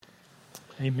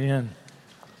Amen.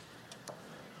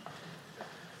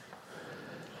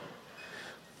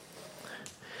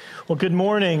 Well, good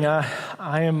morning.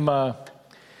 I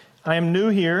am new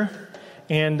here,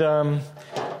 and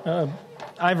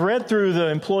I've read through the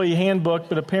employee handbook,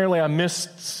 but apparently I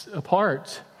missed a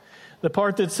part. The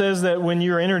part that says that when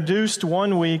you're introduced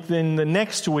one week, then the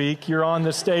next week you're on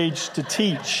the stage to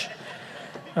teach.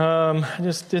 I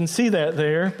just didn't see that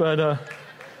there, but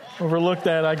overlooked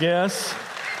that, I guess.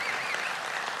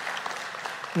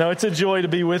 No, it's a joy to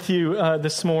be with you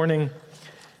this morning.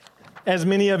 As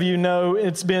many of you know,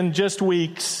 it's been just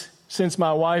weeks since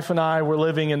my wife and I were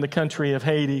living in the country of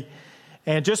Haiti.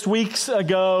 And just weeks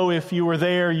ago, if you were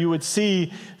there, you would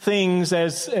see things,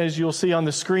 as you'll see on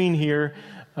the screen here,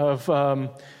 of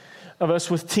us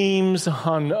with teams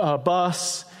on a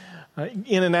bus,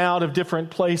 in and out of different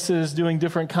places, doing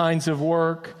different kinds of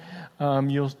work.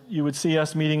 You would see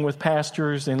us meeting with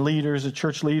pastors and leaders,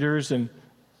 church leaders, and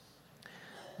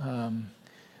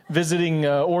visiting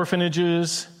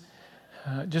orphanages,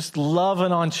 just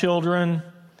loving on children.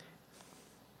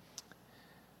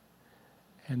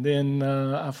 And then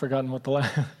I've forgotten what the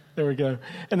last. There we go.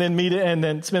 And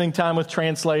then spending time with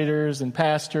translators and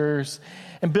pastors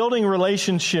and building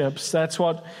relationships. That's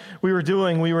what we were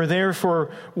doing. We were there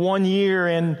for 1 year,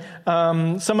 and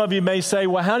some of you may say,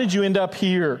 "Well, how did you end up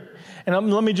here?"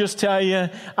 And let me just tell you,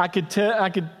 I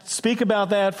could speak about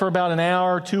that for about an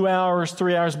hour, 2 hours,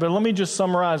 3 hours, but let me just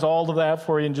summarize all of that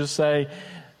for you and just say,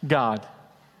 God.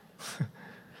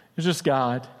 It's just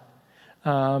God.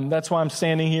 That's why I'm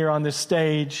standing here on this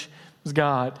stage. It's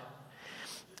God.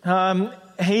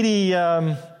 Haiti,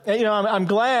 I'm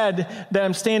glad that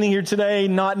I'm standing here today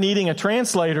not needing a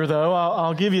translator, though.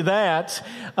 I'll give you that.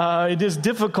 It is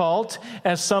difficult,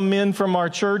 as some men from our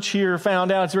church here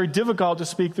found out. It's very difficult to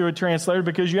speak through a translator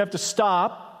because you have to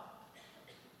stop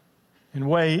and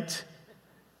wait.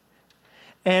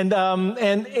 And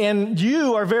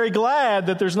you are very glad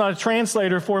that there's not a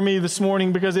translator for me this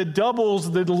morning because it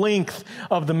doubles the length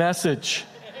of the message.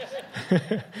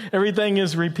 Everything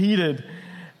is repeated.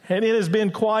 And it has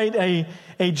been quite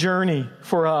a journey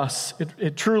for us.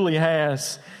 It truly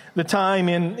has. The time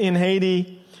in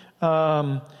Haiti,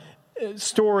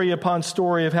 story upon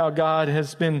story of how God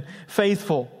has been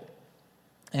faithful.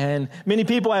 And many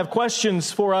people have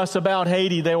questions for us about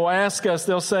Haiti. They will ask us,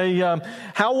 they'll say,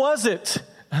 how was it?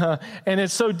 And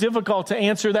it's so difficult to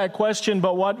answer that question,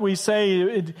 but what we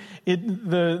say,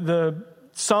 the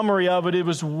summary of it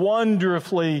was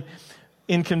wonderfully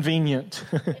inconvenient.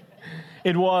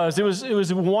 It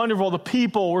was wonderful. The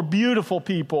people were beautiful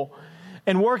people.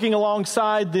 And working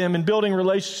alongside them and building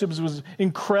relationships was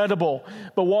incredible.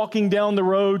 But walking down the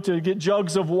road to get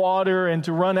jugs of water and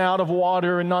to run out of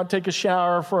water and not take a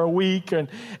shower for a week and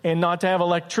not to have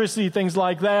electricity, things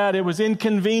like that, it was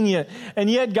inconvenient. And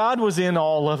yet God was in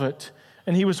all of it.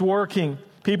 And He was working.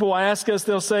 People ask us,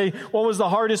 they'll say, what was the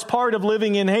hardest part of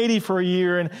living in Haiti for a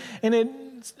year? And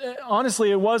honestly,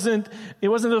 it wasn't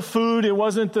the food, it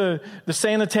wasn't the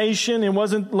sanitation, it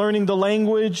wasn't learning the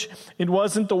language, it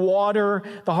wasn't the water.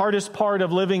 The hardest part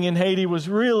of living in Haiti was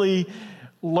really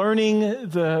learning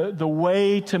the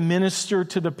way to minister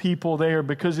to the people there,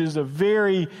 because it is a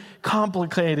very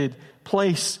complicated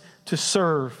place to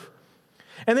serve.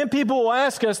 And then people will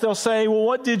ask us, they'll say, well,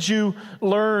 what did you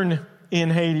learn in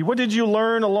Haiti? What did you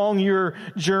learn along your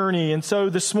journey? And so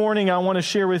this morning I want to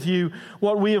share with you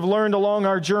what we have learned along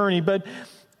our journey, but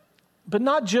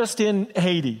not just in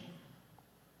Haiti.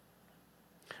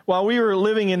 While we were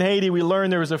living in Haiti, we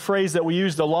learned there was a phrase that we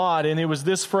used a lot, and it was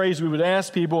this phrase we would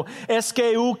ask people, Est-ce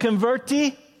que vous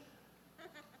converti?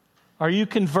 Are you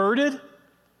converted?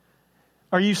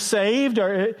 Are you saved?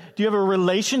 Do you have a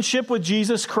relationship with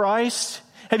Jesus Christ?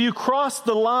 Have you crossed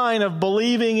the line of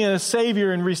believing in a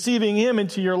Savior and receiving Him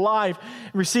into your life,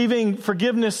 receiving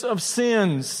forgiveness of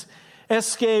sins?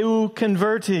 Est-ce que vous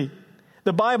converti?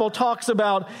 The Bible talks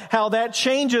about how that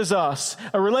changes us.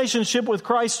 A relationship with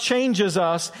Christ changes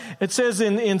us. It says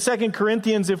in 2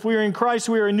 Corinthians, if we are in Christ,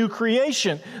 we are a new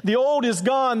creation. The old is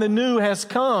gone, the new has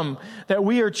come. That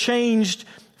we are changed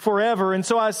forever. And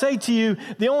so I say to you,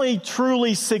 the only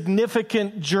truly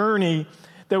significant journey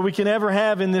that we can ever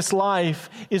have in this life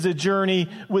is a journey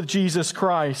with Jesus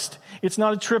Christ. It's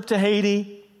not a trip to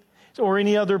Haiti or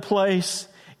any other place.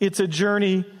 It's a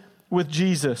journey with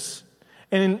Jesus.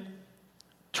 And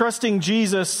trusting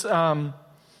Jesus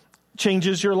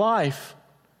changes your life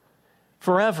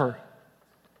forever.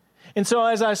 And so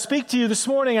as I speak to you this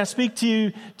morning, I speak to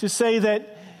you to say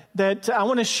that I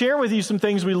want to share with you some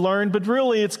things we learned, but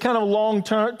really it's kind of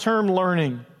long-term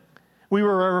learning. We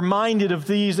were reminded of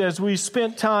these as we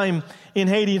spent time in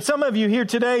Haiti. And some of you here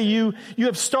today, you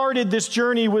have started this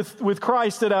journey with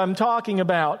Christ that I'm talking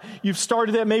about. You've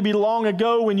started that maybe long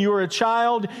ago when you were a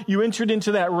child. You entered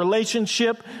into that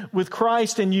relationship with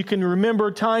Christ, and you can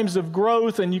remember times of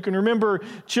growth, and you can remember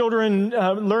children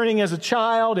learning as a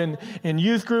child and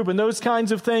youth group and those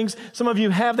kinds of things. Some of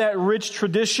you have that rich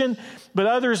tradition, but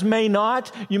others may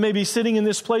not. You may be sitting in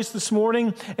this place this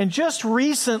morning, and just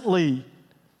recently,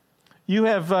 you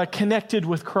have connected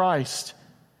with Christ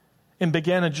and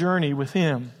began a journey with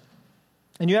Him.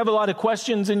 And you have a lot of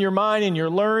questions in your mind and you're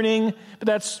learning, but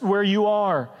that's where you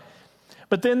are.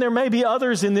 But then there may be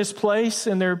others in this place,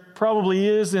 and there probably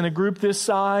is in a group this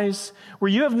size,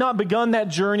 where you have not begun that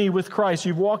journey with Christ.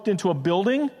 You've walked into a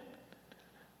building,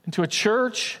 into a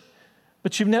church,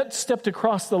 but you've not stepped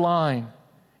across the line.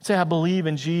 Say, I believe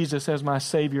in Jesus as my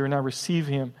Savior and I receive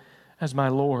Him as my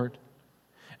Lord.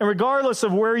 And regardless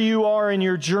of where you are in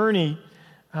your journey,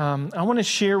 I want to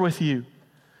share with you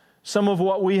some of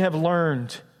what we have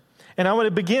learned. And I want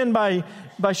to begin by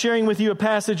sharing with you a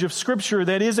passage of Scripture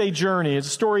that is a journey. It's a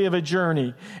story of a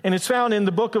journey. And it's found in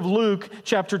the book of Luke,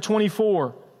 chapter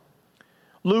 24.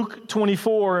 Luke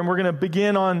 24, and we're going to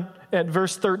begin at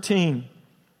verse 13.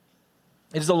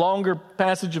 It is a longer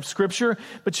passage of Scripture,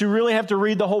 but you really have to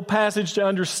read the whole passage to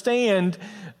understand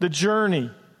the journey.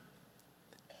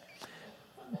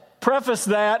 Preface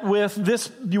that with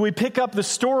this, we pick up the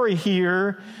story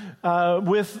here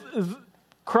with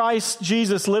Christ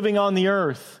Jesus living on the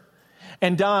earth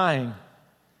and dying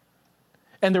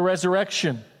and the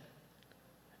resurrection.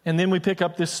 And then we pick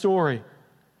up this story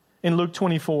in Luke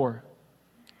 24,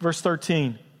 verse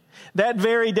 13. That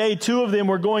very day, two of them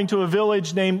were going to a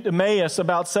village named Emmaus,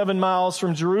 about 7 miles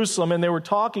from Jerusalem, and they were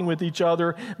talking with each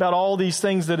other about all these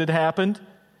things that had happened.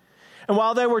 And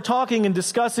while they were talking and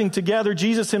discussing together,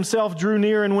 Jesus Himself drew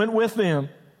near and went with them.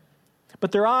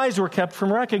 But their eyes were kept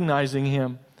from recognizing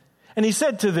Him. And He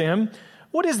said to them,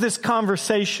 "What is this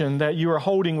conversation that you are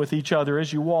holding with each other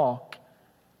as you walk?"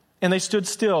 And they stood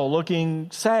still, looking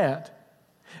sad.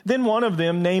 Then one of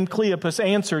them, named Cleopas,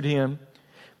 answered Him,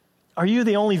 "Are you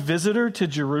the only visitor to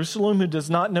Jerusalem who does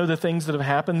not know the things that have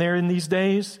happened there in these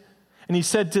days?" And He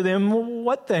said to them,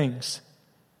 "What things?"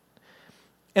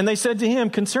 And they said to Him,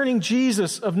 "Concerning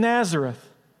Jesus of Nazareth,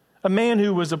 a man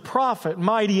who was a prophet,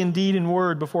 mighty in deed and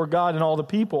word before God and all the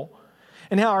people,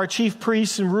 and how our chief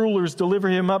priests and rulers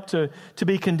delivered Him up to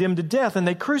be condemned to death, and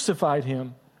they crucified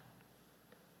Him.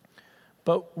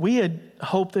 But we had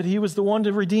hoped that He was the one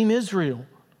to redeem Israel.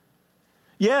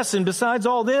 Yes, and besides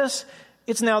all this,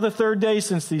 it's now the third day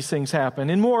since these things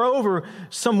happened. And moreover,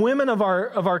 some women of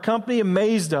our company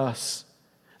amazed us.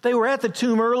 They were at the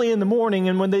tomb early in the morning,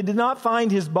 and when they did not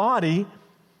find His body,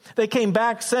 they came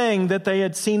back saying that they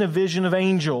had seen a vision of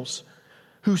angels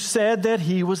who said that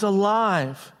He was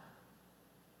alive.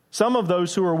 Some of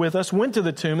those who were with us went to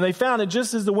the tomb, and they found it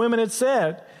just as the women had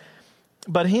said,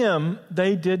 but Him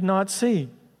they did not see.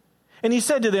 And He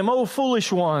said to them, 'O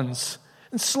foolish ones,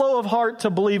 and slow of heart to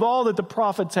believe all that the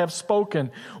prophets have spoken.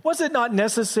 Was it not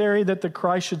necessary that the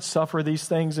Christ should suffer these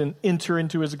things and enter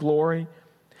into His glory?'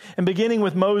 And beginning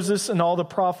with Moses and all the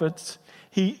prophets,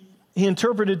 he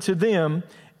interpreted to them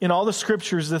in all the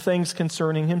Scriptures the things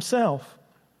concerning Himself.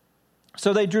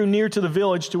 So they drew near to the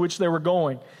village to which they were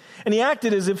going. And He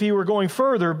acted as if He were going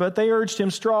further, but they urged Him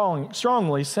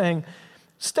strongly, saying,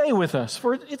 'Stay with us,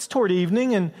 for it's toward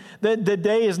evening, and the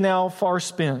day is now far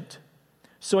spent.'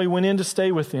 So He went in to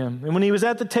stay with them. And when He was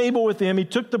at the table with them, He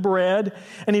took the bread,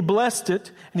 and He blessed it,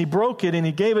 and He broke it, and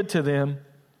He gave it to them.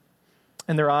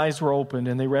 And their eyes were opened,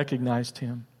 and they recognized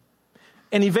Him.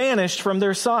 And He vanished from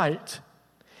their sight.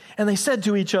 And they said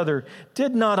to each other,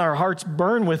 'Did not our hearts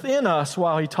burn within us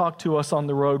while He talked to us on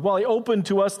the road, while He opened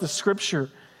to us the Scripture?'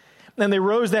 And they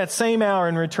rose that same hour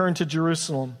and returned to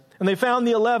Jerusalem. And they found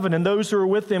the 11 and those who were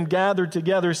with them gathered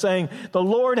together, saying, 'The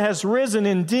Lord has risen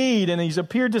indeed, and He's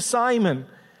appeared to Simon.'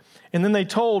 And then they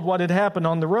told what had happened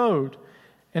on the road,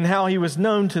 and how He was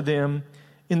known to them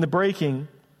in the breaking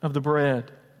of the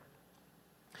bread."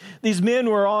 These men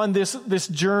were on this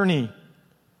journey,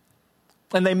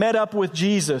 and they met up with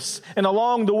Jesus. And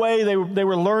along the way, they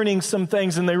were learning some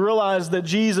things, and they realized that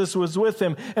Jesus was with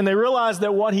them, and they realized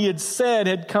that what He had said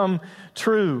had come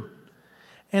true.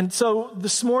 And so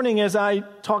this morning, as I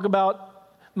talk about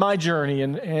my journey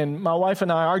and my wife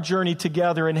and I, our journey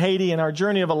together in Haiti, and our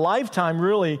journey of a lifetime,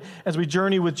 really, as we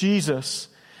journey with Jesus,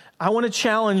 I want to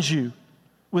challenge you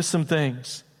with some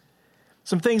things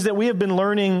that we have been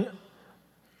learning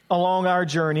along our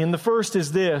journey. And the first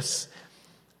is this,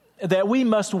 that we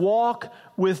must walk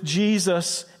with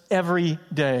Jesus every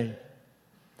day.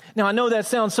 Now, I know that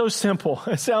sounds so simple.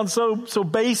 It sounds so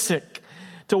basic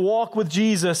to walk with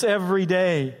Jesus every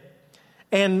day.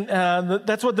 And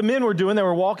that's what the men were doing. They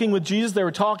were walking with Jesus. They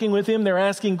were talking with him. They were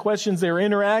asking questions. They were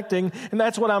interacting. And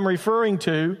that's what I'm referring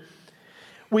to.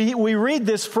 We read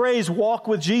this phrase, walk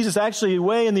with Jesus, actually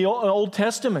way in the Old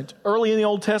Testament, early in the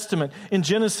Old Testament, in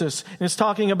Genesis. And it's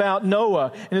talking about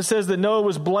Noah. And it says that Noah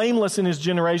was blameless in his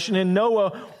generation, and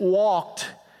Noah walked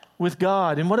with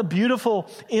God. And what a beautiful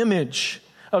image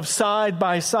of side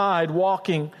by side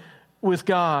walking with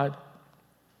God.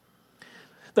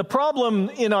 The problem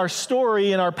in our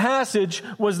story, in our passage,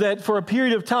 was that for a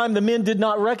period of time, the men did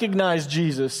not recognize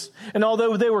Jesus. And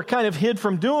although they were kind of hid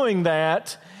from doing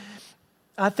that,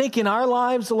 I think in our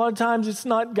lives, a lot of times it's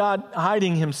not God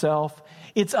hiding himself.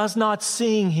 It's us not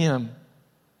seeing him.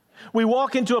 We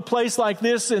walk into a place like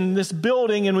this in this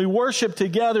building and we worship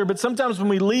together, but sometimes when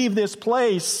we leave this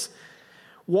place,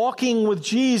 walking with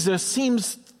Jesus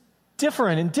seems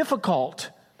different and difficult.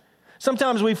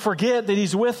 Sometimes we forget that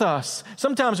he's with us.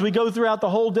 Sometimes we go throughout the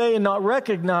whole day and not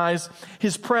recognize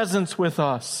his presence with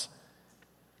us.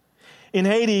 In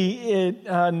Haiti,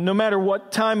 no matter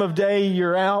what time of day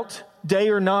you're out, day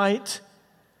or night,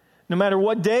 no matter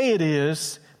what day it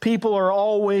is, people are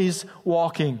always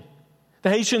walking. The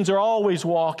Haitians are always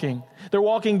walking. They're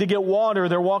walking to get water.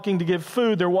 They're walking to get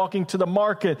food. They're walking to the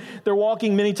market. They're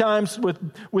walking many times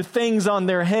with things on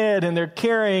their head, and they're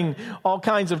carrying all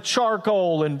kinds of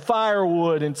charcoal and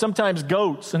firewood and sometimes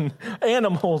goats and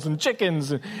animals and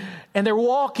chickens. And they're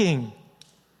walking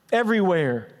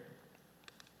everywhere.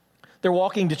 They're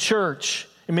walking to church.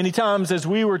 And many times as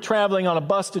we were traveling on a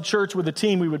bus to church with a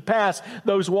team, we would pass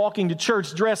those walking to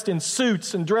church dressed in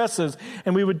suits and dresses.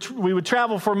 And we would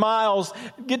travel for miles,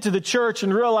 get to the church,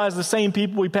 and realize the same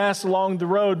people we passed along the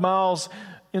road miles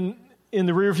in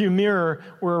the rearview mirror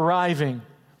were arriving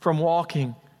from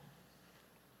walking.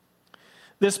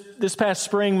 This past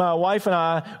spring, my wife and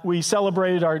I, we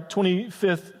celebrated our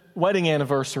 25th wedding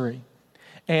anniversary.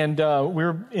 And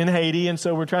we're in Haiti, and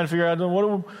so we're trying to figure out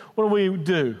what do we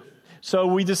do? So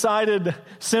we decided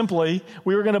simply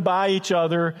we were going to buy each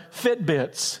other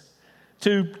Fitbits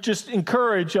to just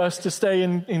encourage us to stay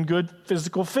in good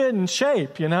physical fit and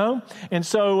shape, you know? And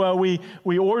so we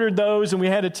ordered those, and we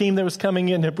had a team that was coming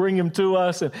in to bring them to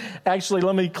us. And actually,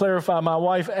 let me clarify, my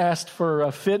wife asked for a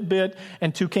Fitbit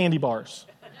and 2 candy bars.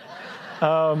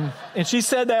 And she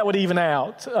said that would even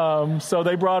out. So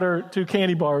they brought her 2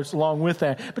 candy bars along with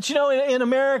that. But you know, in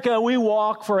America, we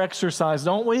walk for exercise,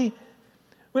 don't we?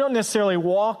 We don't necessarily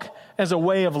walk as a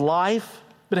way of life,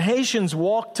 but Haitians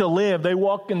walk to live. They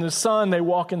walk in the sun, they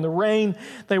walk in the rain,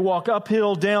 they walk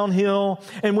uphill, downhill.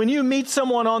 And when you meet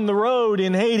someone on the road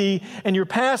in Haiti and you're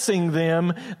passing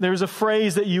them, there's a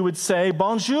phrase that you would say,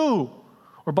 bonjour,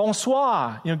 or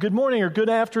bonsoir, good morning or good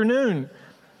afternoon.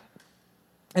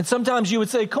 And sometimes you would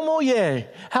say, comment est?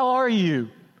 How are you?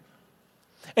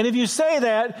 And if you say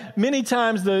that, many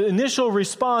times the initial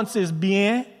response is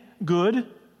bien,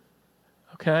 good.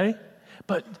 Okay?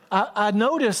 But I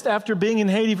noticed after being in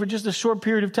Haiti for just a short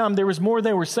period of time, there was more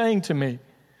they were saying to me.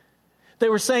 They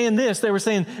were saying this. They were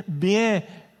saying, bien,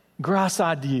 grâce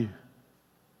à Dieu.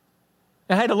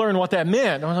 I had to learn what that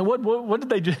meant. I was like, what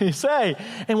did they say?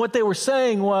 And what they were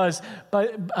saying was,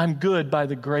 I'm good by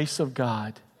the grace of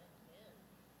God.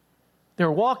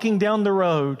 They're walking down the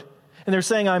road, and they're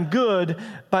saying, I'm good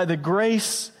by the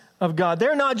grace of God.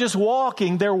 They're not just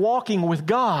walking, they're walking with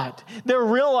God. They're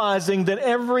realizing that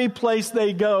every place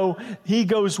they go, he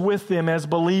goes with them as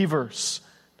believers.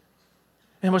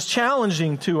 And it was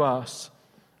challenging to us.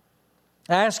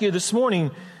 I ask you this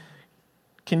morning,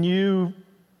 can you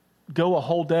go a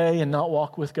whole day and not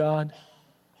walk with God?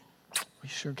 We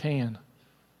sure can.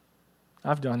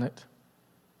 I've done it.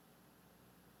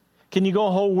 Can you go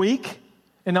a whole week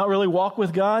and not really walk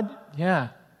with God? Yeah.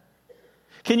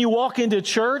 Can you walk into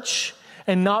church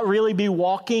and not really be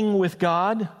walking with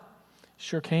God?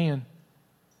 Sure can.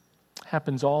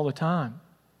 Happens all the time.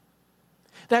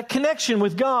 That connection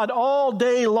with God all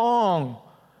day long.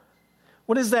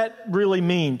 What does that really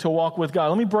mean, to walk with God?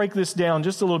 Let me break this down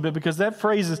just a little bit, because that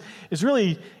phrase is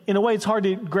really, in a way, it's hard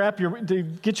to to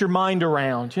get your mind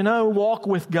around. Walk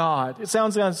with God. It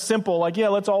sounds kind of simple, like, yeah,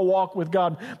 let's all walk with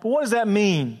God. But what does that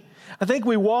mean? I think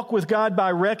we walk with God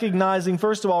by recognizing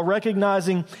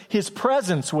His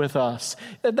presence with us.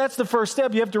 That's the first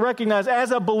step. You have to recognize,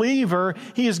 as a believer,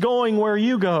 He is going where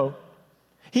you go.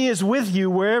 He is with you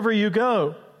wherever you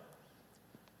go.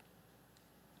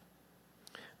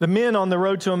 The men on the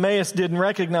road to Emmaus didn't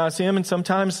recognize Him, and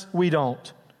sometimes we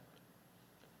don't.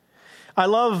 I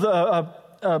love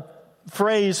a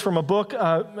phrase from a book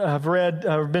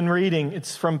I've been reading.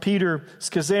 It's from Peter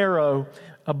Scazzero.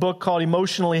 a book called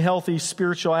Emotionally Healthy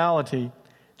Spirituality.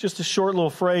 Just a short little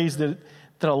phrase that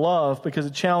I love because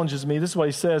it challenges me. This is what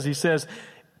he says. He says,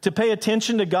 to pay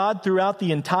attention to God throughout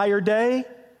the entire day,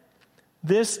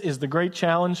 this is the great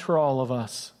challenge for all of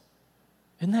us.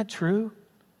 Isn't that true?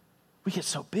 We get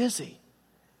so busy.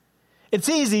 It's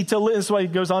easy to live, this is what he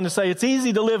goes on to say, it's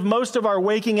easy to live most of our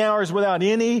waking hours without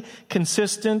any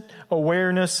consistent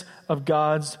awareness of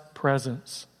God's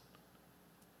presence.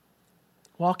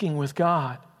 Walking with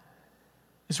God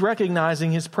is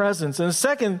recognizing His presence. And the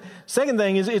second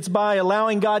thing is it's by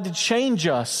allowing God to change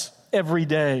us every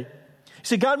day.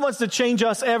 See, God wants to change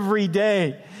us every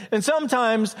day. And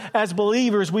sometimes as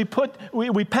believers, we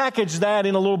package that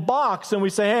in a little box and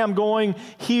we say, hey, I'm going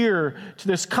here to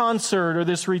this concert or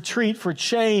this retreat for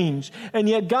change. And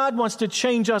yet God wants to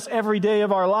change us every day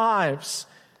of our lives.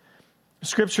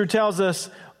 Scripture tells us,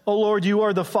 oh Lord, you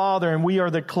are the Father and we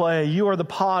are the clay. You are the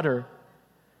potter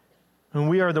and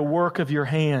we are the work of your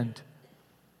hand.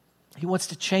 He wants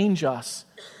to change us.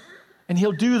 And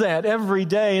He'll do that every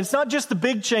day. It's not just the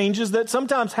big changes that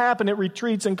sometimes happen at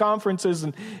retreats and conferences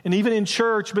and even in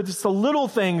church, but it's the little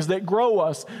things that grow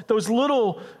us, those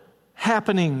little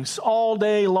happenings all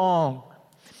day long.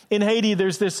 In Haiti,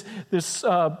 there's this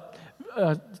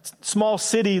small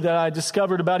city that I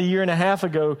discovered about a year and a half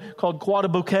ago called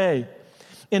Coatebouquet.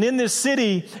 And in this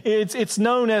city, it's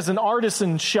known as an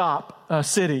artisan shop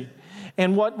city.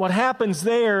 And what happens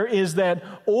there is that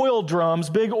oil drums,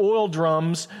 big oil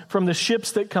drums from the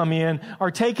ships that come in are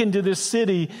taken to this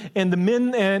city, and the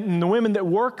men and the women that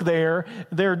work there,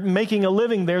 they're making a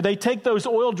living there. They take those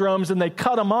oil drums and they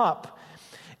cut them up.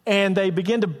 And they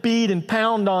begin to beat and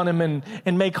pound on them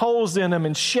and make holes in them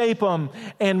and shape them.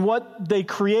 And what they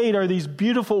create are these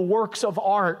beautiful works of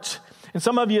art. And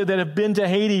some of you that have been to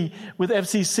Haiti with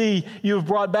FCC, you have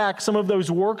brought back some of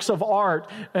those works of art.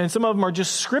 And some of them are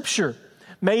just scripture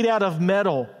made out of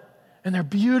metal. And they're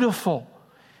beautiful.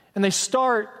 And they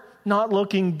start not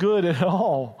looking good at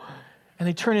all. And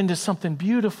they turn into something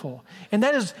beautiful. And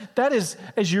that is,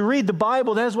 as you read the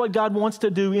Bible, that is what God wants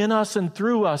to do in us and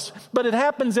through us. But it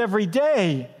happens every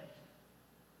day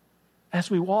as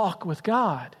we walk with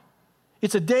God.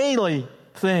 It's a daily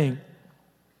thing.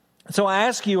 So I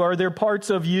ask you, are there parts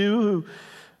of you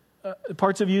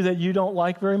that you don't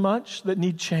like very much, that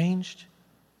need changed?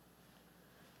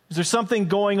 Is there something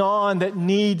going on that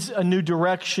needs a new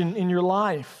direction in your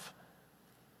life?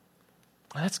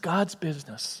 Well, that's God's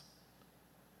business.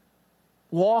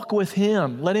 Walk with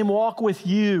Him. Let Him walk with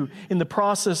you in the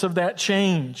process of that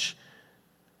change.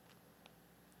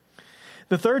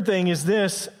 The third thing is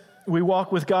this: we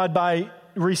walk with God by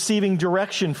receiving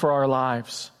direction for our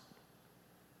lives.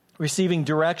 Receiving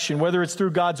direction, whether it's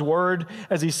through God's Word,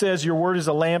 as He says, your Word is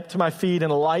a lamp to my feet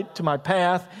and a light to my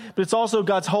path, but it's also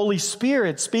God's Holy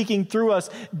Spirit speaking through us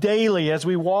daily as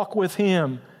we walk with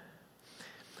Him.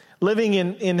 Living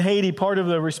in Haiti, part of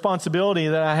the responsibility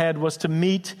that I had was to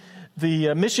meet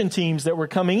the mission teams that were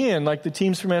coming in, like the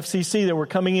teams from FCC that were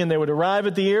coming in. They would arrive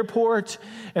at the airport,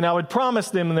 and I would promise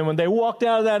them, and then when they walked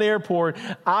out of that airport,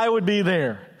 I would be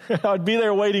there. I would be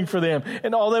there waiting for them.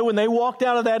 And although when they walked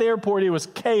out of that airport, it was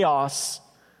chaos,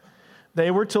 they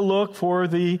were to look for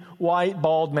the white,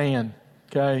 bald man.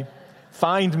 Okay?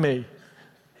 Find me.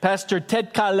 Pastor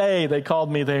Ted Calais, they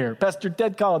called me there. Pastor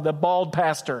Ted Calais, the bald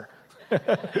pastor.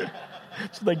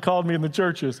 So they called me in the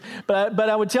churches. But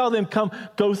I would tell them,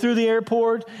 go through the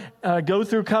airport, go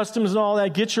through customs and all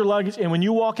that, get your luggage. And when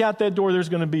you walk out that door, there's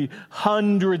going to be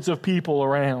hundreds of people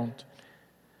around.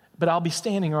 But I'll be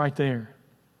standing right there.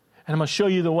 And I'm going to show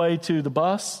you the way to the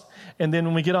bus. And then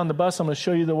when we get on the bus, I'm going to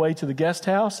show you the way to the guest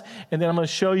house. And then I'm going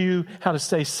to show you how to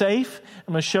stay safe.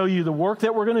 I'm going to show you the work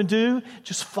that we're going to do.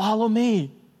 Just follow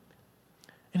me.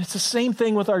 And it's the same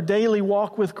thing with our daily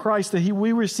walk with Christ, that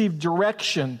we receive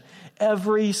direction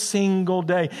every single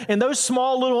day. And those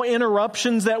small little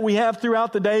interruptions that we have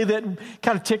throughout the day that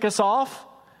kind of tick us off,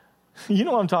 you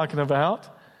know what I'm talking about.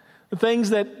 The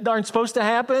things that aren't supposed to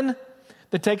happen,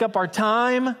 that take up our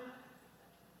time.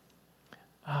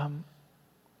 Do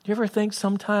you ever think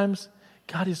sometimes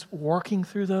God is working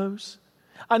through those?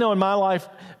 I know in my life,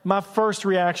 my first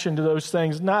reaction to those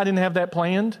things, I didn't have that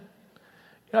planned.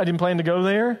 I didn't plan to go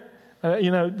there.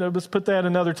 Let's put that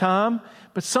another time.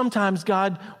 But sometimes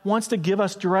God wants to give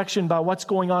us direction by what's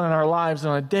going on in our lives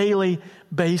on a daily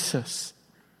basis.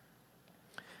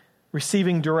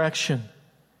 Receiving direction.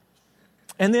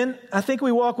 And then I think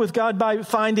we walk with God by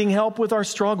finding help with our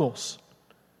struggles.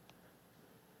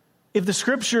 If the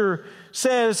Scripture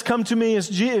says, come to me, if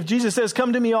Jesus says,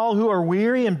 come to me all who are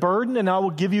weary and burdened, and I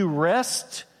will give you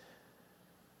rest,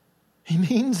 He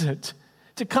means it.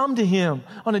 to come to Him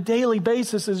on a daily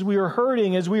basis as we are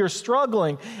hurting, as we are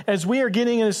struggling, as we are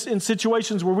getting in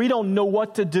situations where we don't know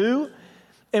what to do,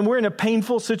 and we're in a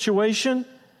painful situation.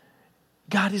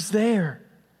 God is there.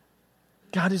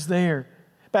 God is there.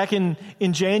 Back in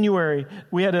January,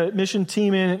 we had a mission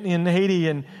team in Haiti,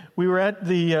 and we were at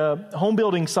the home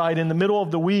building site in the middle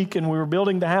of the week, and we were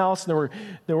building the house. There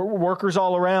were workers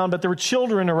all around, but there were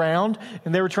children around,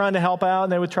 and they were trying to help out,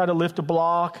 and they would try to lift a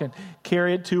block and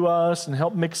carry it to us and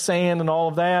help mix sand and all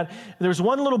of that. And there was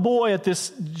one little boy at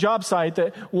this job site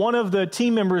that one of the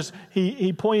team members,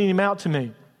 he pointed him out to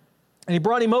me, and he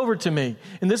brought him over to me.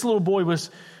 And this little boy was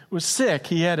sick.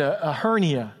 He had a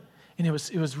hernia. And it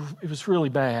was really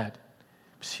bad.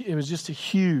 It was just a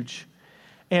huge.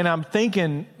 And I'm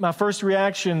thinking, my first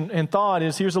reaction and thought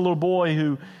is, here's a little boy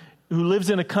who lives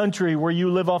in a country where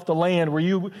you live off the land, where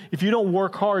if you don't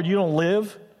work hard, you don't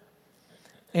live.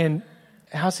 And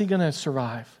how's he going to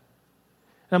survive?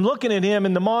 And I'm looking at him,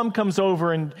 and the mom comes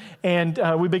over, and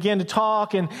we begin to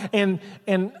talk, and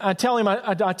I tell him,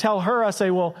 I tell her, I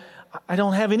say, well, I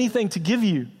don't have anything to give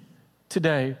you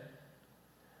today.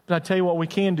 But I tell you what we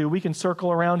can do. We can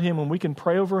circle around him and we can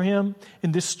pray over him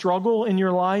in this struggle in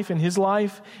your life, in his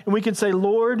life. And we can say,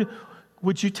 Lord,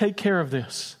 would you take care of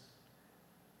this?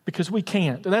 Because we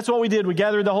can't. And that's what we did. We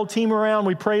gathered the whole team around.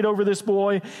 We prayed over this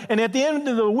boy. And at the end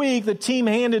of the week, the team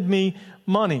handed me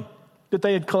money that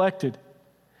they had collected.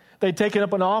 They'd taken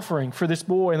up an offering for this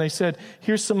boy, and they said,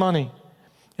 here's some money.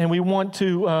 And we want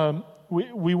to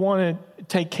we want to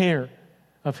take care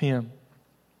of him.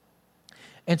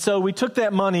 And so we took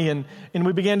that money and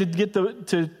we began to get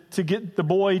the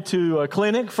boy to a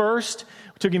clinic first.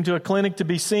 We took him to a clinic to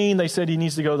be seen. They said he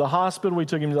needs to go to the hospital. We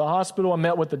took him to the hospital. I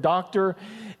met with the doctor.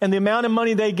 And the amount of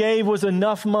money they gave was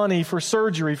enough money for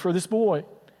surgery for this boy. It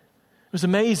was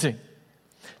amazing.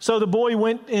 So the boy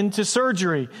went into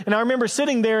surgery. And I remember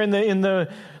sitting there in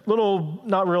the little,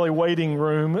 not really waiting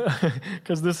room,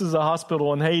 because this is a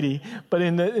hospital in Haiti, but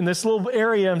in this little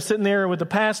area, I'm sitting there with the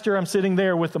pastor, I'm sitting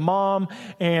there with the mom,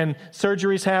 and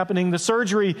surgery's happening. The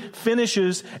surgery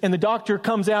finishes, and the doctor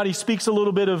comes out, he speaks a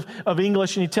little bit of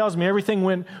English, and he tells me everything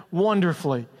went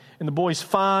wonderfully. And the boy's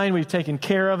fine. We've taken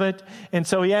care of it. And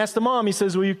so he asked the mom, he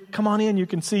says, will you come on in? You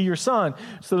can see your son.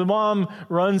 So the mom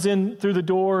runs in through the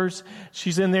doors.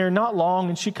 She's in there not long,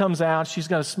 and she comes out. She's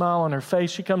got a smile on her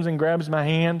face. She comes and grabs my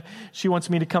hand. She wants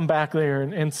me to come back there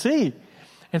and see.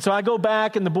 And so I go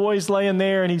back, and the boy's laying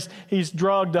there, and he's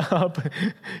drugged up,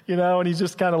 and he's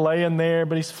just kind of laying there,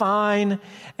 but he's fine.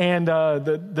 And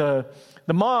the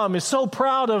mom is so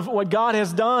proud of what God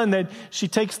has done that she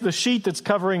takes the sheet that's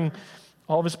covering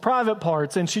all of his private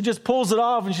parts, and she just pulls it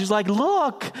off, and she's like,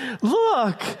 look.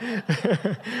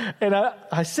 And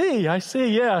I see,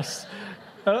 yes.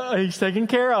 He's taken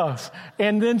care of.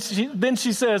 And then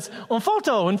she says, un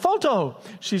photo.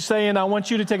 She's saying, I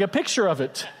want you to take a picture of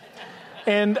it.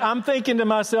 And I'm thinking to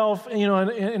myself,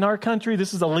 in our country,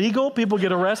 this is illegal. People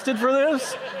get arrested for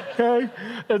this. Okay?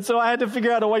 And so I had to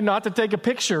figure out a way not to take a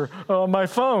picture on my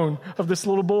phone of this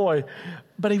little boy.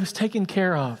 But he was taken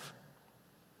care of.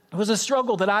 It was a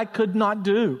struggle that I could not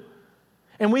do.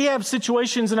 And we have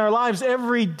situations in our lives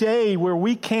every day where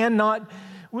we cannot,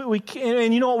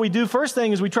 and you know what we do? First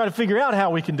thing is we try to figure out how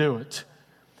we can do it.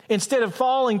 Instead of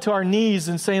falling to our knees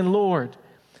and saying, Lord,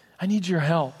 I need your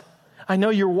help. I know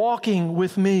you're walking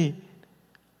with me.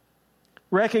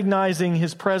 Recognizing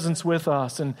his presence with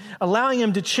us and allowing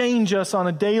him to change us on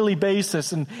a daily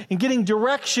basis and getting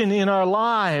direction in our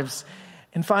lives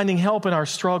and finding help in our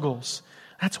struggles.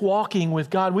 That's walking with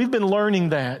God. We've been learning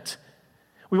that.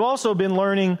 We've also been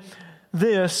learning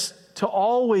this, to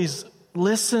always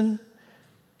listen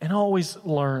and always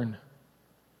learn.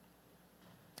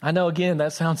 I know, again,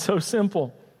 that sounds so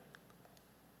simple.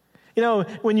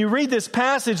 When you read this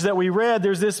passage that we read,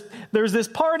 there's this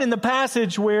part in the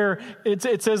passage where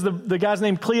it says the guy's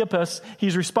named Cleopas.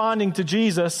 He's responding to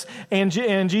Jesus, and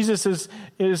Jesus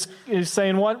is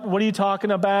saying, "What are you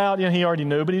talking about?" He already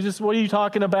knew, but "What are you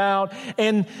talking about?"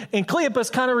 And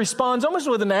Cleopas kind of responds almost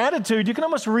with an attitude. You can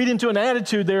almost read into an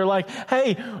attitude there, like,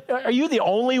 "Hey, are you the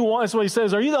only one?" That's what he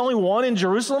says. "Are you the only one in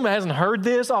Jerusalem that hasn't heard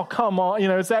this? Oh, come on!"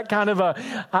 It's that kind of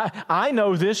I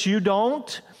know this, you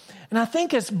don't. And I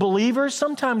think as believers,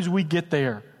 sometimes we get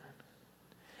there.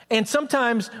 And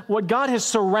sometimes what God has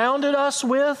surrounded us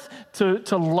with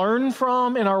to learn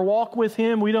from in our walk with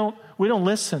Him, we don't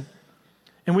listen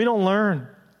and we don't learn.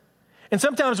 And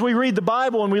sometimes we read the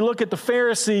Bible and we look at the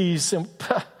Pharisees and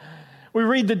we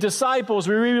read the disciples.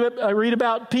 We read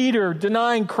about Peter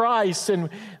denying Christ and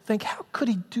think, how could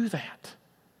he do that?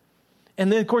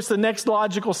 And then, of course, the next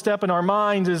logical step in our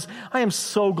minds is, I am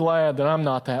so glad that I'm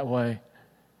not that way.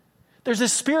 There's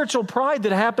this spiritual pride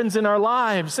that happens in our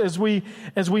lives as we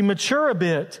mature a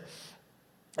bit.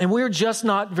 And we're just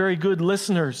not very good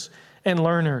listeners and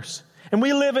learners. And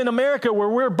we live in America where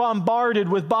we're bombarded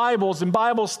with Bibles and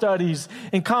Bible studies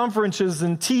and conferences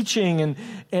and teaching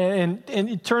and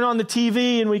you turn on the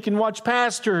TV and we can watch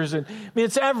pastors. And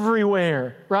it's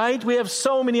everywhere, right? We have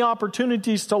so many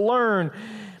opportunities to learn.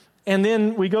 And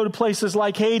then we go to places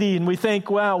like Haiti and we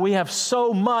think, wow, we have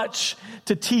so much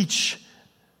to teach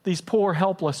these poor,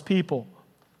 helpless people.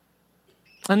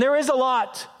 And there is a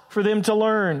lot for them to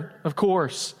learn, of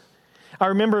course. I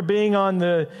remember being on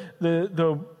the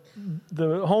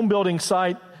home building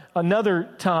site another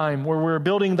time where we were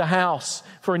building the house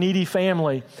for a needy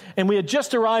family. And we had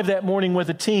just arrived that morning with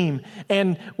a team.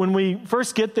 And when we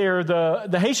first get there,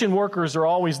 the Haitian workers are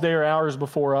always there hours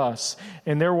before us.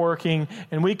 And they're working,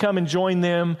 and we come and join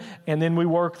them, and then we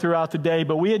work throughout the day.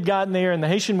 But we had gotten there, and the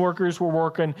Haitian workers were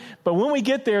working. But when we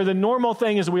get there, the normal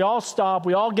thing is we all stop,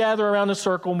 we all gather around a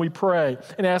circle, and we pray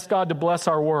and ask God to bless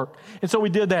our work. And so we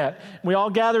did that. We all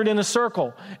gathered in a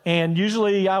circle. And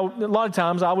usually, a lot of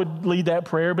times, I would lead that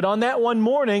prayer. But on that one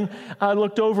morning, I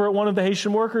looked over at one of the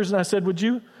Haitian workers and I said, "Would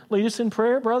you lead us in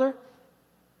prayer, brother?"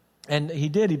 And he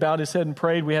did. He bowed his head and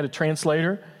prayed. We had a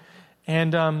translator.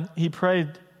 And he prayed,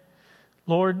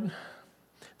 "Lord,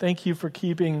 thank you for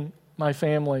keeping my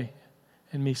family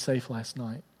and me safe last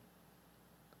night."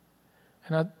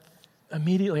 And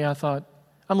immediately I thought,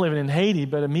 I'm living in Haiti,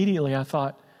 but immediately I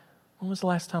thought, when was the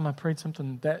last time I prayed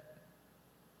something that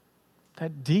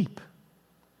deep,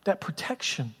 that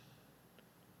protection?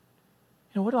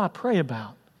 What do I pray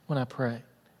about when I pray?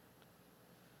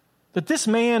 That this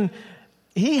man,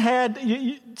 he had,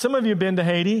 some of you have been to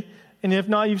Haiti, and if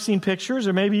not, you've seen pictures,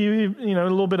 or maybe you know a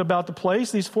little bit about the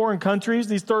place. These foreign countries,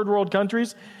 these third world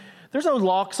countries, there's no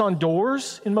locks on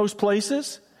doors in most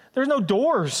places. There's no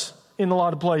doors in a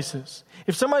lot of places.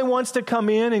 If somebody wants to come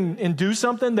in and do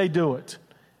something, they do it.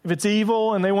 If it's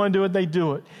evil and they want to do it, they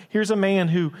do it. Here's a man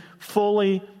who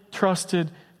fully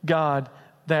trusted God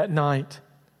that night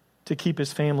to keep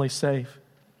his family safe.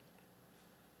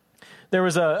 There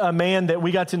was a man that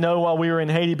we got to know while we were in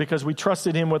Haiti because we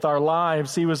trusted him with our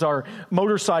lives. He was our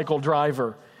motorcycle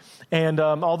driver. And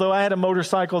although I had a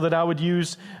motorcycle that I would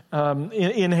use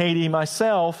in Haiti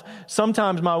myself,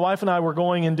 sometimes my wife and I were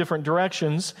going in different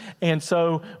directions. And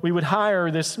so we would hire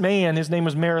this man. His name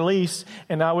was Marilise.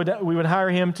 And we would hire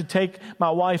him to take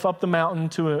my wife up the mountain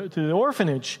to the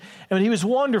orphanage. And he was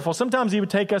wonderful. Sometimes he would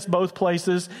take us both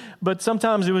places, but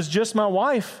sometimes it was just my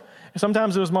wife.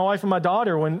 Sometimes it was my wife and my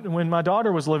daughter when my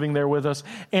daughter was living there with us.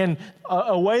 And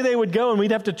away they would go, and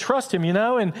we'd have to trust him,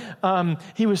 And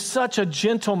he was such a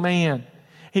gentle man.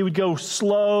 He would go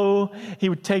slow. He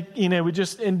would take, and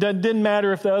it didn't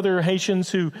matter if the other Haitians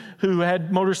who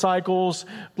had motorcycles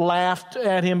laughed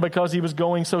at him because he was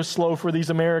going so slow for these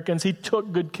Americans. He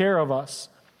took good care of us.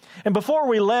 And before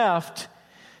we left,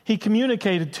 he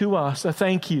communicated to us a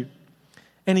thank you.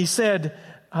 And he said,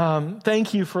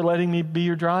 "Thank you for letting me be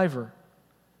your driver."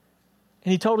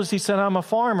 And he told us, he said, "I'm a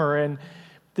farmer, and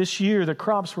this year the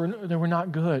crops were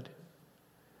not good.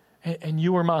 And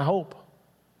you were my hope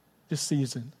this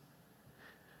season.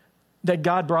 That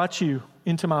God brought you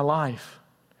into my life."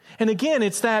 And again,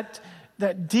 it's that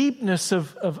deepness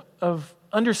of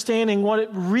understanding what it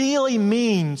really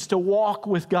means to walk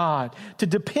with God, to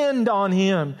depend on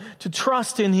Him, to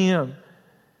trust in Him.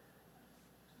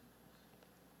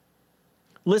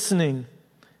 Listening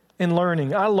and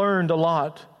learning. I learned a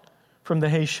lot from the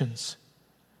Haitians.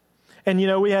 And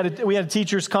we had a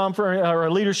teachers conference or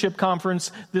a leadership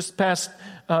conference this past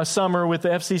summer with the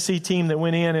FCC team that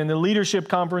went in. And the leadership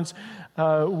conference,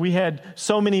 we had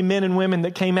so many men and women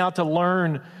that came out to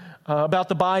learn about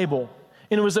the Bible.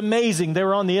 And it was amazing. They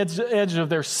were on the edge of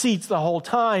their seats the whole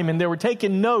time, and they were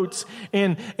taking notes.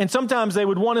 And sometimes they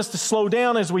would want us to slow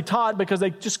down as we taught because they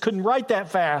just couldn't write that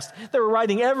fast. They were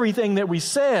writing everything that we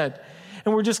said.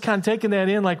 And we're just kind of taking that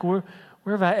in like, where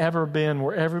have I ever been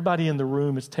where everybody in the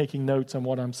room is taking notes on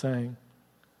what I'm saying?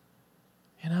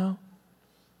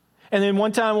 And then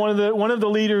one time, one of the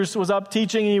leaders was up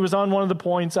teaching, and he was on one of the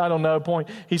points. I don't know point.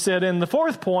 He said, and the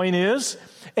fourth point is,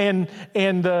 and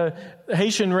the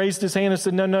Haitian raised his hand and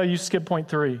said, "No, you skip point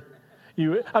 3." They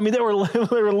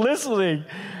were listening,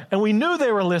 and we knew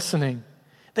they were listening.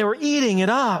 They were eating it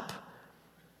up.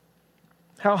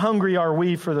 How hungry are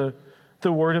we for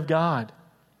the Word of God?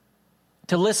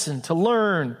 To listen, to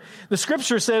learn. The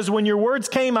Scripture says, "When your words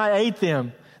came, I ate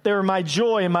them. They were my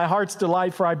joy and my heart's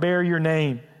delight, for I bear your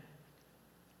name."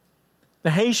 The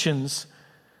Haitians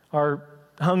are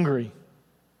hungry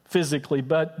physically,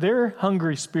 but they're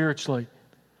hungry spiritually.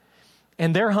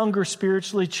 And their hunger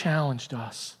spiritually challenged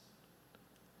us.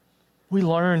 We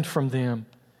learned from them.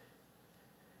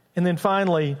 And then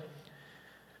finally,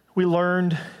 we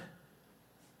learned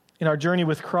in our journey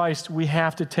with Christ, we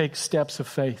have to take steps of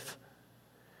faith.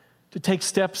 To take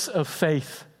steps of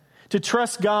faith. To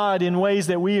trust God in ways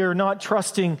that we are not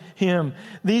trusting Him.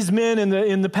 These men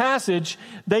in the passage,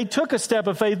 they took a step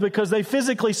of faith because they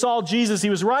physically saw Jesus. He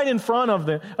was right in front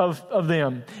of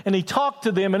them. And He talked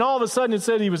to them, and all of a sudden it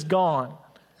said He was gone.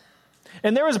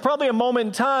 And there was probably a moment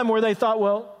in time where they thought,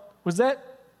 well, was that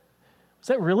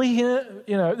really Him?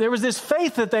 There was this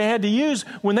faith that they had to use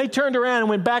when they turned around and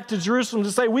went back to Jerusalem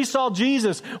to say, we saw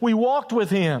Jesus. We walked with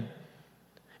Him.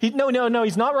 No,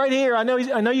 He's not right here. I know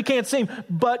you can't see Him,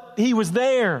 but He was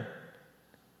there.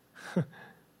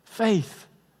 Faith.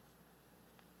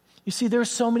 You see,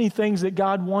 there's so many things that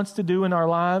God wants to do in our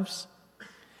lives,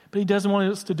 but He doesn't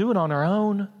want us to do it on our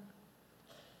own.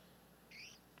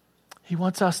 He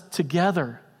wants us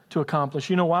together to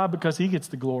accomplish. You know why? Because He gets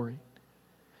the glory.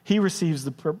 He receives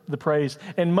the praise,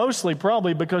 and mostly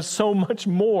probably because so much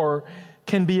more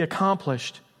can be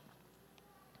accomplished.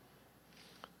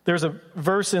 There's a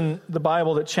verse in the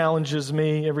Bible that challenges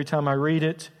me every time I read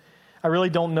it. I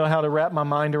really don't know how to wrap my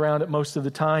mind around it most of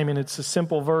the time, and it's a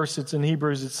simple verse. It's in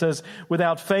Hebrews. It says,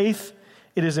 without faith,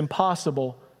 it is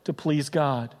impossible to please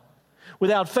God.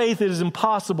 Without faith, it is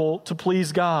impossible to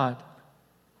please God.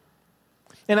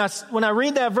 And when I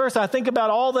read that verse, I think about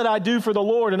all that I do for the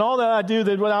Lord and all that I do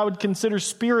that what I would consider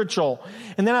spiritual.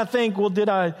 And then I think, well,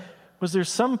 was there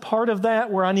some part of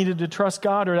that where I needed to trust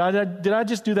God, or did I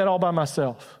just do that all by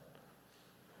myself?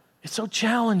 It's so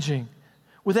challenging.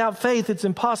 Without faith, it's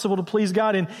impossible to please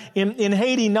God. In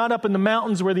Haiti, not up in the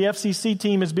mountains where the FCC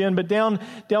team has been, but down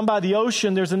by the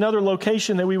ocean, there's another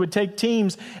location that we would take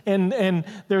teams. And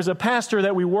there's a pastor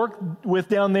that we worked with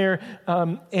down there.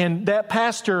 And that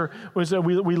pastor we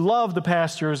love the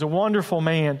pastor. He was a wonderful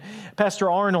man,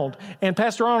 Pastor Arnold. And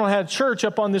Pastor Arnold had a church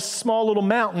up on this small little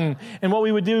mountain. And what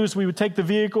we would do is we would take the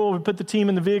vehicle, we'd put the team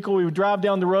in the vehicle, we would drive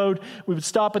down the road, we would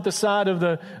stop at the side of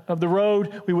the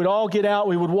road, we would all get out,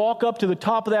 we would walk up to the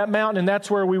top of that mountain, and that's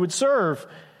where we would serve.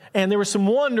 And there were some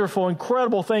wonderful,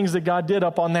 incredible things that God did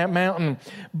up on that mountain.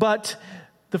 But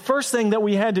the first thing that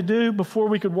we had to do before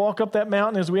we could walk up that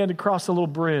mountain is we had to cross a little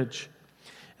bridge.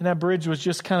 And that bridge was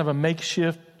just kind of a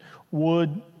makeshift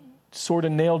wood, sort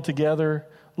of nailed together,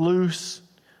 loose.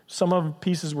 Some of the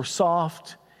pieces were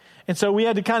soft. And so we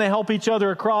had to kind of help each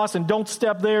other across, and don't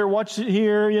step there, watch it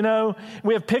here,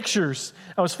 We have pictures.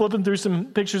 I was flipping through some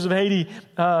pictures of Haiti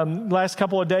last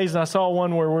couple of days, and I saw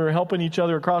one where we were helping each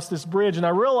other across this bridge. And I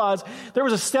realized there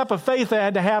was a step of faith that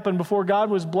had to happen before God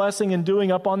was blessing and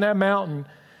doing up on that mountain.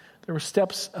 There were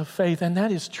steps of faith, and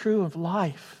that is true of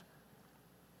life,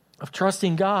 of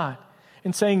trusting God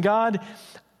and saying, God,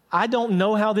 I don't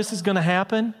know how this is going to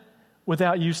happen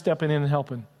without you stepping in and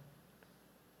helping.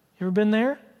 You ever been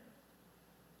there?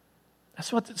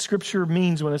 That's what the Scripture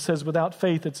means when it says without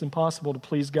faith it's impossible to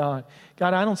please God.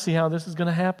 God, I don't see how this is going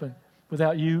to happen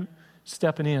without you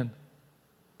stepping in.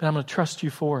 But I'm going to trust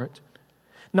you for it.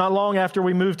 Not long after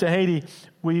we moved to Haiti,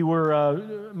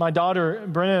 my daughter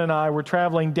Brenna and I were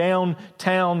traveling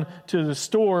downtown to the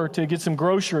store to get some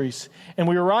groceries. And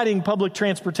we were riding public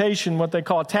transportation, what they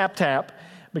call a tap-tap,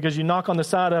 because you knock on the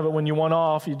side of it when you want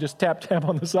off. You just tap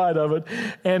on the side of it.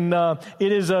 And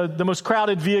it is the most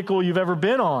crowded vehicle you've ever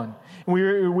been on.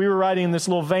 We were riding in this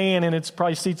little van, and it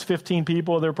probably seats 15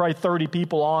 people. There are probably 30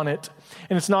 people on it.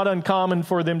 And it's not uncommon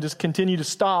for them to continue to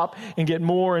stop and get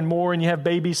more and more. And you have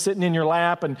babies sitting in your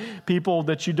lap and people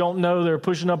that you don't know that are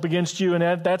pushing up against you.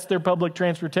 And that's their public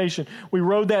transportation. We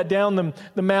rode that down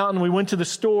the mountain. We went to the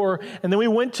store. And then we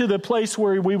went to the place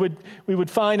where we would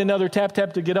find another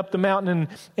tap-tap to get up the mountain.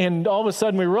 And all of a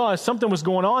sudden we realized something was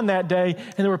going on that day.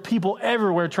 And there were people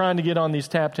everywhere trying to get on these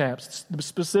tap-taps,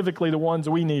 specifically the ones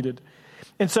we needed.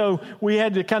 And so we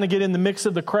had to kind of get in the mix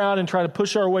of the crowd and try to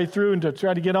push our way through and to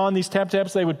try to get on these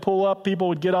tap-taps. They would pull up, people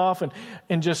would get off,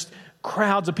 and just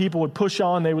crowds of people would push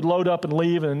on. They would load up and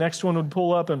leave, and the next one would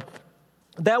pull up. And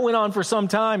that went on for some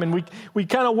time, and we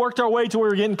kind of worked our way to where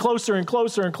we were getting closer and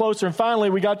closer and closer. And finally,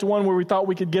 we got to one where we thought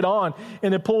we could get on.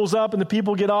 And it pulls up, and the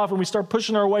people get off, and we start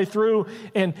pushing our way through.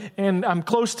 And I'm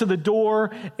close to the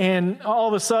door, and all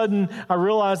of a sudden, I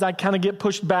realized I kind of get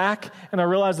pushed back, and I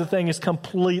realize the thing is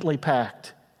completely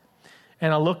packed.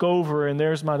 And I look over, and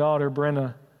there's my daughter,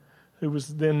 Brenna, who was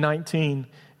then 19,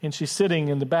 and she's sitting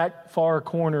in the back far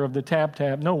corner of the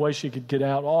tap-tap. No way she could get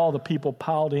out. All the people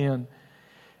piled in.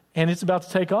 And it's about to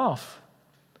take off.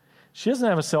 She doesn't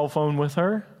have a cell phone with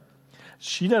her.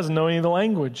 She doesn't know any of the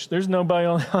language. There's nobody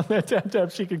on that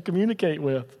tap-tap she could communicate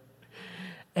with.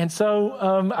 And so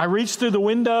I reach through the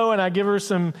window, and I give her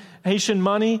some Haitian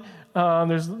money.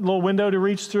 There's a little window to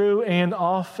reach through, and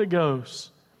off it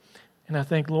goes. And I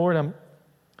think, Lord, I'm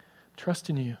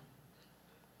trusting you.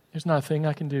 There's not a thing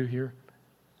I can do here.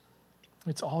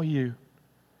 It's all you.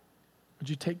 Would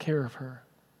you take care of her?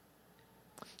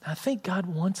 I think God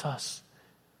wants us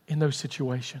in those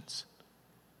situations.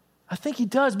 I think he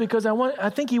does, because I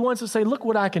think he wants to say, look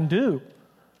what I can do.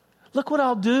 Look what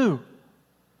I'll do.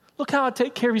 Look how I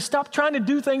take care of you. Stop trying to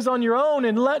do things on your own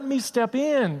and let me step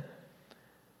in.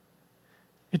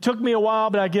 It took me a while,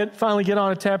 but I finally get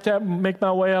on a tap-tap and make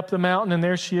my way up the mountain, and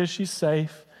there she is. She's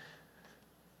safe.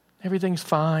 Everything's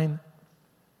fine.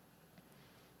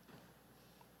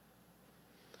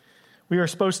 We are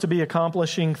supposed to be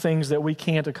accomplishing things that we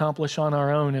can't accomplish on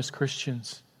our own as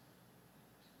Christians.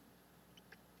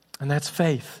 And that's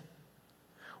faith.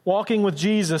 Walking with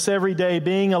Jesus every day,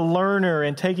 being a learner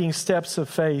and taking steps of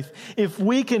faith. If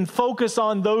we can focus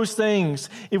on those things,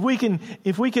 if we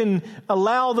can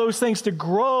allow those things to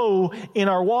grow in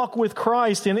our walk with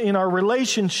Christ, in our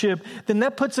relationship, then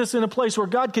that puts us in a place where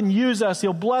God can use us,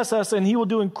 he'll bless us, and he will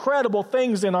do incredible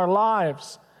things in our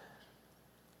lives.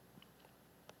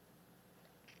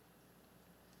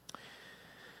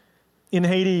 In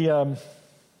Haiti,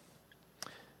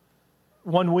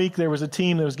 1 week there was a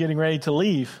team that was getting ready to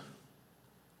leave.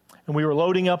 And we were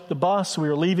loading up the bus. We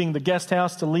were leaving the guest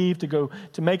house to leave to go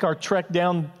to make our trek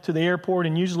down to the airport.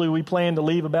 And usually we plan to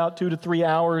leave about 2 to 3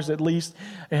 hours at least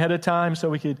ahead of time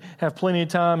so we could have plenty of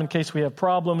time in case we have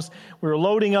problems. We were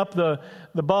loading up the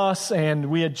bus, and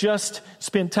we had just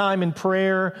spent time in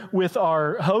prayer with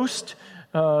our host,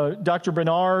 Dr.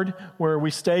 Bernard, where we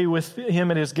stay with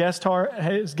him at his guest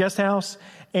house.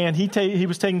 And he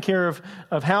was taking care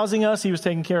of housing us. He was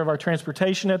taking care of our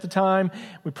transportation at the time.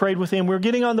 We prayed with him. We were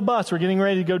getting on the bus. We're getting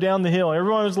ready to go down the hill.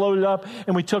 Everyone was loaded up,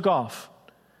 and we took off.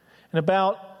 And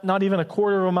about not even a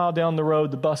quarter of a mile down the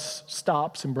road, the bus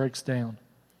stops and breaks down.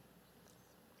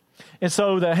 And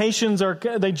so the Haitians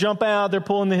they jump out. They're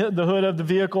pulling the hood of the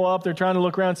vehicle up. They're trying to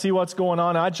look around, see what's going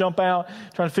on. I jump out,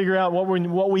 trying to figure out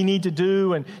what we need to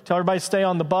do, and tell everybody to stay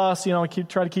on the bus. Try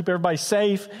to keep everybody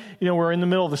safe. We're in the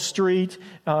middle of the street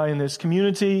in this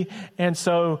community, and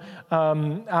so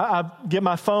I get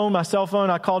my cell phone.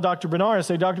 I call Dr. Bernard. I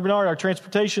say, Dr. Bernard, our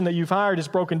transportation that you've hired is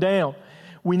broken down.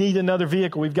 We need another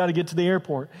vehicle. We've got to get to the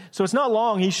airport. So it's not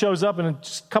long. He shows up in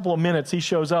just a couple of minutes. He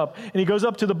shows up, and he goes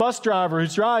up to the bus driver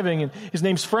who's driving, and his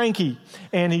name's Frankie.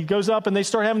 And he goes up, and they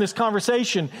start having this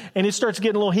conversation, and it starts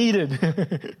getting a little heated.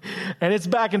 And it's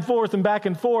back and forth and back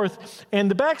and forth.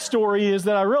 And the backstory is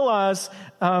that I realize,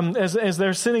 as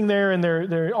they're sitting there and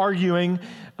they're arguing,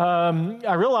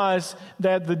 I realized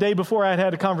that the day before I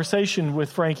had a conversation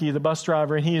with Frankie, the bus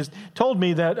driver, and he has told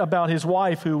me that about his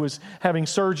wife who was having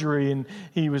surgery, and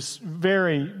he was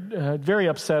very, very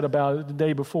upset about it the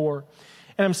day before.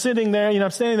 And I'm sitting there, I'm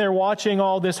standing there watching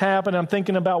all this happen. I'm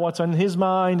thinking about what's on his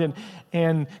mind,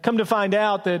 and come to find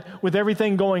out that with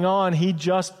everything going on, he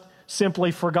just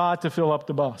simply forgot to fill up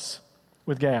the bus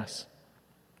with gas.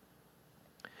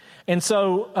 And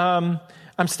so,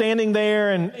 I'm standing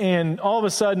there, and all of a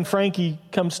sudden, Frankie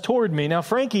comes toward me. Now,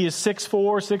 Frankie is 6'4",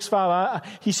 6'5".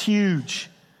 He's huge.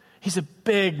 He's a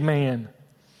big man.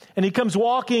 And he comes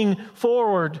walking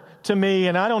forward to me,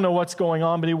 and I don't know what's going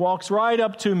on, but he walks right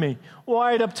up to me,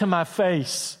 right up to my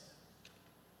face.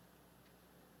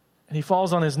 And he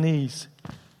falls on his knees.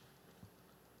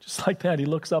 Just like that, he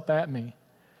looks up at me.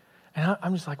 And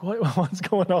I'm just like, what's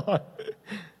going on?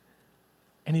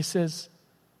 And he says,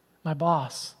 my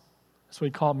boss. That's what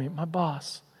he called me. My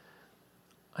boss.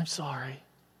 I'm sorry.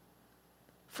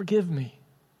 Forgive me.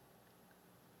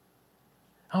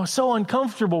 I was so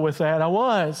uncomfortable with that. I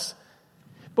was.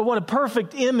 But what a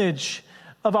perfect image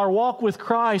of our walk with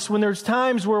Christ when there's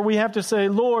times where we have to say,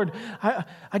 Lord,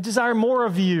 I desire more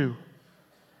of you.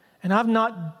 And I've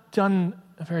not done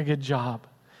a very good job.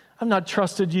 I've not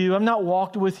trusted you. I've not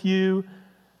walked with you.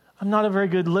 I'm not a very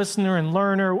good listener and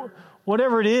learner.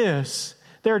 Whatever it is.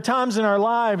 There are times in our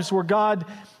lives where God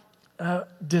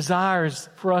desires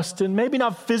for us to maybe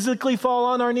not physically fall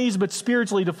on our knees, but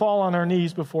spiritually to fall on our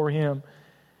knees before Him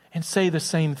and say the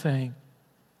same thing.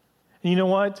 And you know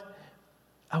what?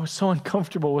 I was so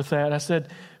uncomfortable with that. I said,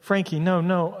 Frankie,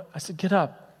 no. I said, get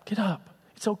up.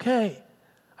 It's okay.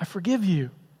 I forgive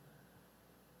you.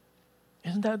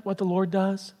 Isn't that what the Lord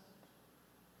does?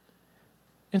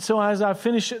 And so as I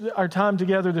finish our time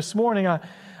together this morning, I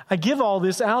give all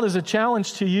this out as a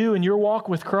challenge to you in your walk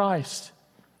with Christ.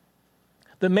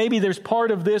 That maybe there's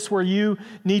part of this where you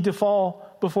need to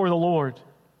fall before the Lord.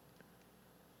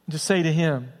 And to say to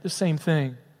Him the same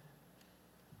thing.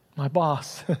 My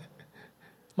boss,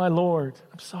 my Lord,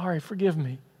 I'm sorry, forgive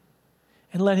me.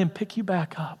 And let Him pick you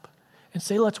back up and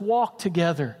say, let's walk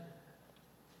together.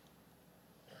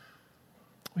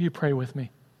 Will you pray with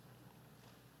me?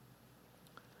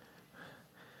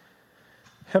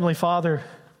 Heavenly Father,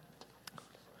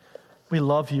 we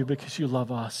love you because you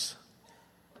love us.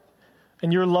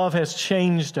 And your love has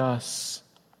changed us.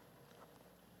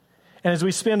 And as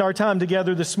we spend our time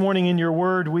together this morning in your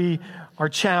word, we are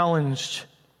challenged.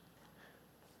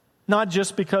 Not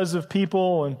just because of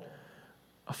people in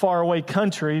a faraway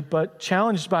country, but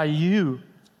challenged by you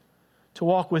to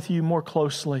walk with you more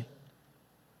closely.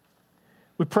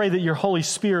 We pray that your Holy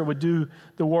Spirit would do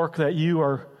the work that you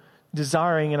are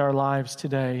desiring in our lives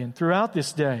today and throughout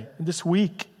this day, and this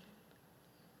week.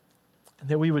 And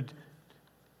that we would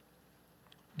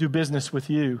do business with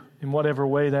you in whatever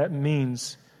way that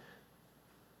means.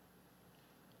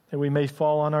 That we may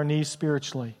fall on our knees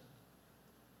spiritually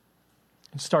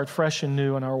and start fresh and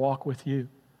new in our walk with you.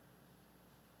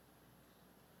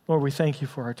 Lord, we thank you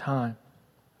for our time.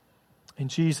 In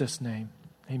Jesus' name,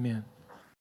 amen.